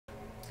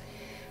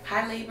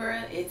Hi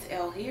Libra, it's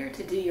Elle here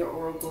to do your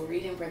oracle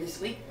reading for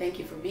this week. Thank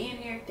you for being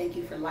here. Thank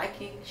you for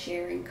liking,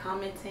 sharing,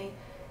 commenting,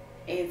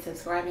 and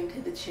subscribing to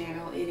the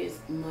channel. It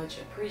is much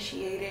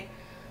appreciated.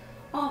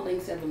 All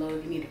links are below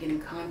if you need to get in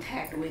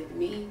contact with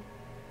me.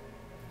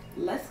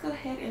 Let's go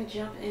ahead and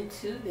jump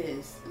into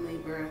this,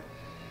 Libra.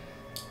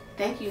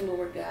 Thank you,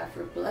 Lord God,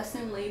 for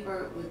blessing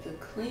Libra with a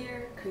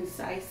clear,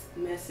 concise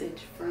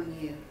message from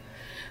you.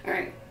 All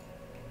right.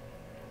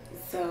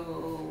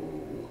 So,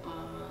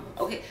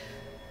 okay.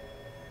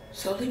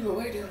 So Libra,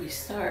 where do we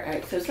start? All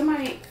right, so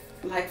somebody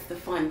likes the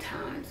fun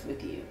times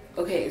with you.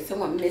 Okay,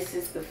 someone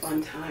misses the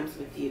fun times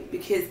with you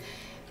because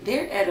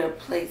they're at a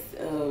place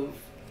of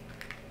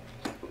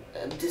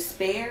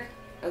despair,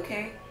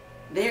 okay?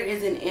 There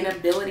is an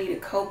inability to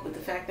cope with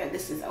the fact that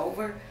this is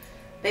over.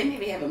 They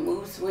maybe have a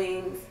mood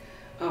swings,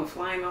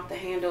 flying off the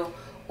handle,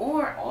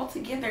 or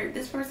altogether,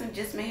 this person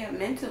just may have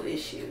mental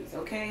issues,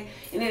 okay?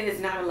 And it is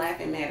not a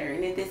laughing matter.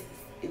 And if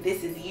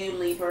this is you,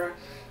 Libra,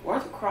 or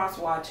the cross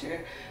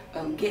watcher,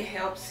 get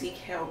help, seek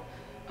help.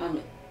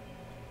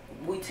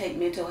 We take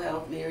mental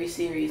health very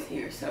serious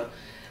here. So,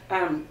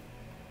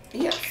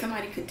 yeah,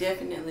 somebody could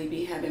definitely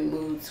be having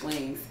mood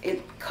swings.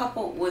 It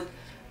coupled with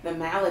the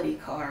malady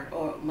card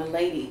or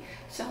malady.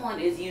 Someone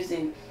is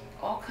using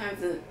all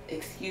kinds of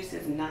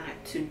excuses not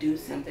to do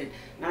something,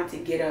 not to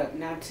get up,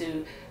 not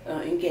to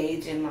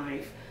engage in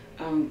life,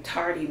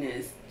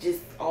 tardiness,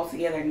 just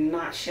altogether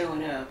not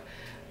showing up.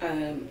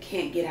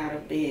 Can't get out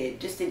of bed,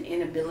 just an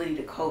inability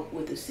to cope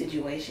with the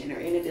situation or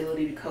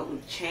inability to cope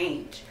with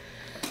change.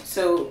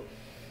 So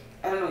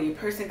I don't know, your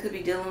person could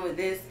be dealing with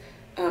this.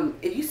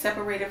 If you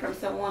separated from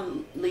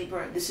someone,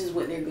 Libra, this is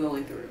what they're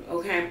going through,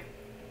 okay?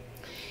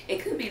 It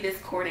could be this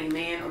courting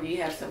man, or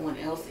you have someone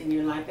else in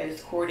your life that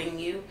is courting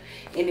you,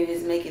 and it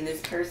is making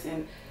this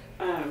person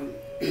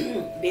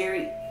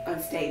very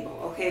unstable,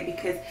 okay?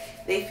 Because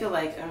they feel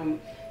like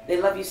they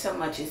love you so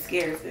much it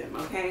scares them,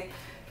 okay?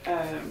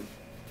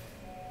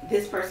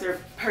 This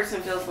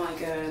person feels like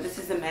this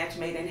is a match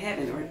made in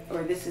heaven,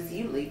 or this is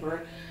you,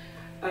 Libra.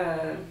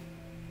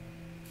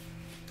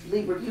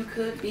 Libra, you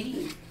could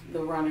be the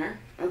runner,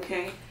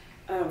 okay?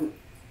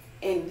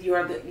 And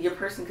your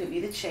person could be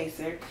the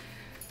chaser.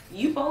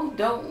 You both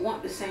don't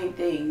want the same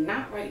thing,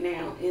 not right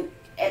now.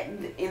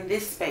 In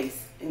this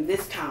space, in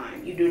this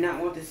time, you do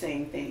not want the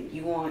same thing.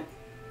 You want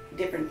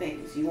different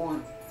things. You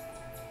want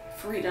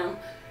freedom.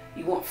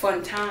 You want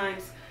fun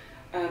times.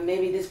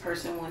 Maybe this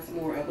person wants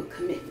more of a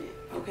commitment,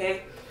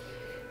 okay?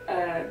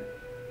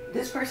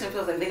 This person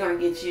feels like they're going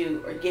to get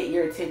you or get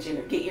your attention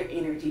or get your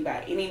energy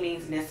by any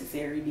means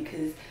necessary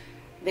because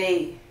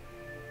they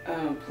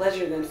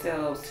pleasure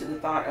themselves to the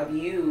thought of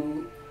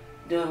you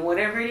doing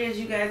whatever it is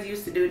you guys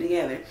used to do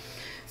together.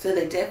 So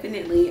they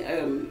definitely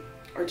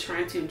are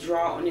trying to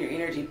draw on your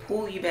energy,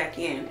 pull you back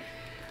in.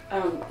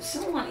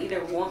 Someone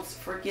either wants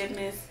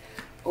forgiveness,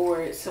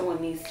 or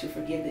someone needs to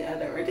forgive the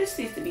other, or this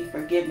needs to be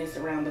forgiveness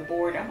around the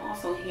board. I'm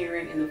also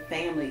hearing in the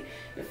family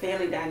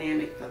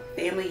dynamic, the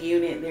family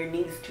unit, there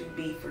needs to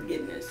be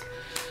forgiveness.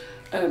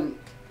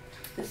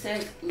 It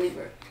says,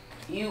 Libra,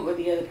 you or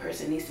the other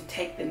person needs to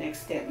take the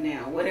next step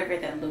now. Whatever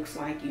that looks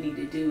like, you need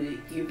to do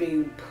it. You're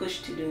being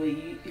pushed to do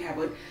it. You have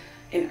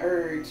an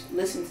urge.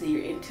 Listen to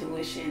your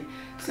intuition.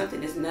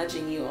 Something is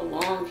nudging you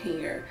along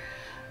here.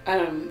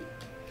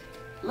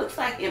 Looks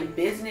like in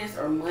business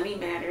or money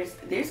matters,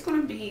 there's going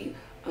to be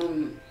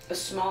a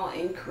small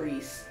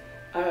increase,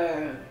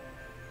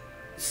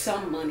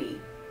 some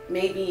money,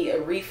 maybe a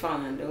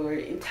refund or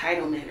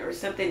entitlement or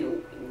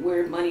something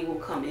where money will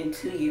come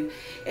into you.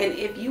 And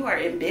if you are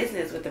in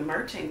business with the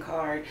merchant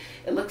card,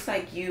 it looks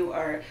like you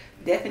are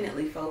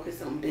definitely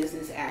focused on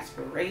business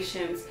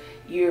aspirations.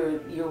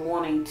 You're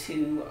wanting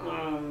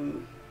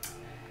to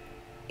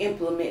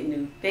implement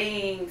new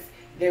things.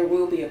 There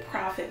will be a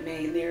profit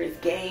made. There is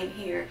gain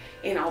here.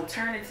 And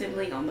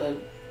alternatively, on the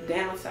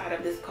downside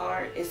of this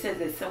card, it says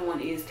that someone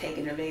is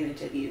taking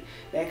advantage of you.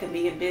 That could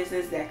be in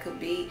business. That could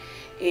be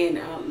in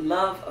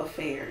love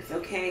affairs.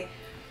 Okay,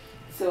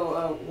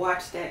 so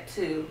watch that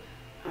too.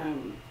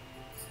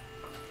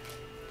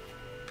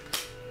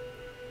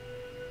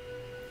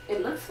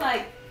 It looks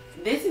like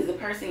this is the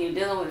person you're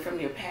dealing with from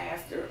your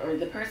past, or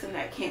the person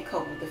that can't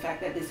cope with the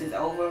fact that this is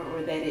over,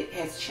 or that it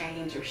has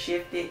changed or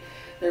shifted.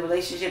 The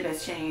relationship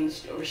has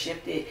changed or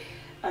shifted.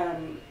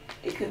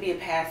 It could be a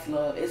past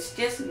love. It's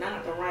just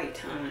not the right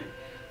time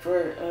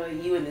for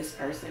you and this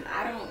person.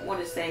 I don't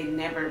want to say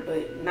never,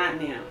 but not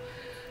now.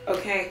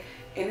 Okay?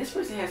 And this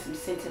person has some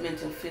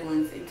sentimental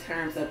feelings in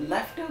terms of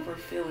leftover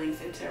feelings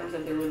in terms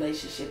of the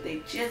relationship.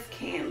 They just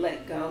can't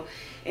let go.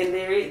 And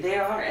they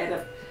are at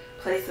a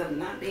place of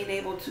not being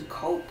able to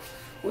cope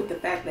with the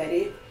fact that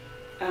it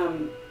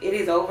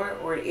is over,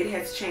 or it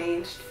has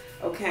changed.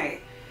 Okay,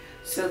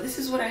 so this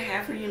is what I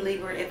have for you,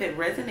 Libra. If it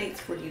resonates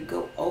for you,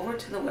 go over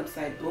to the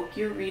website, book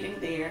your reading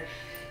there.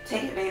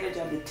 Take advantage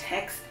of the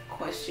text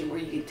question, where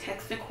you can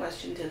text a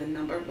question to the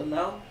number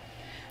below,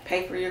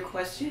 pay for your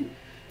question,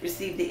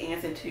 receive the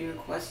answer to your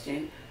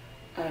question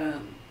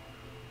on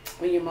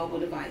your mobile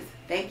device.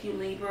 Thank you,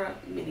 Libra.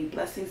 Many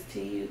blessings to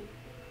you.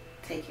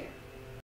 Take care.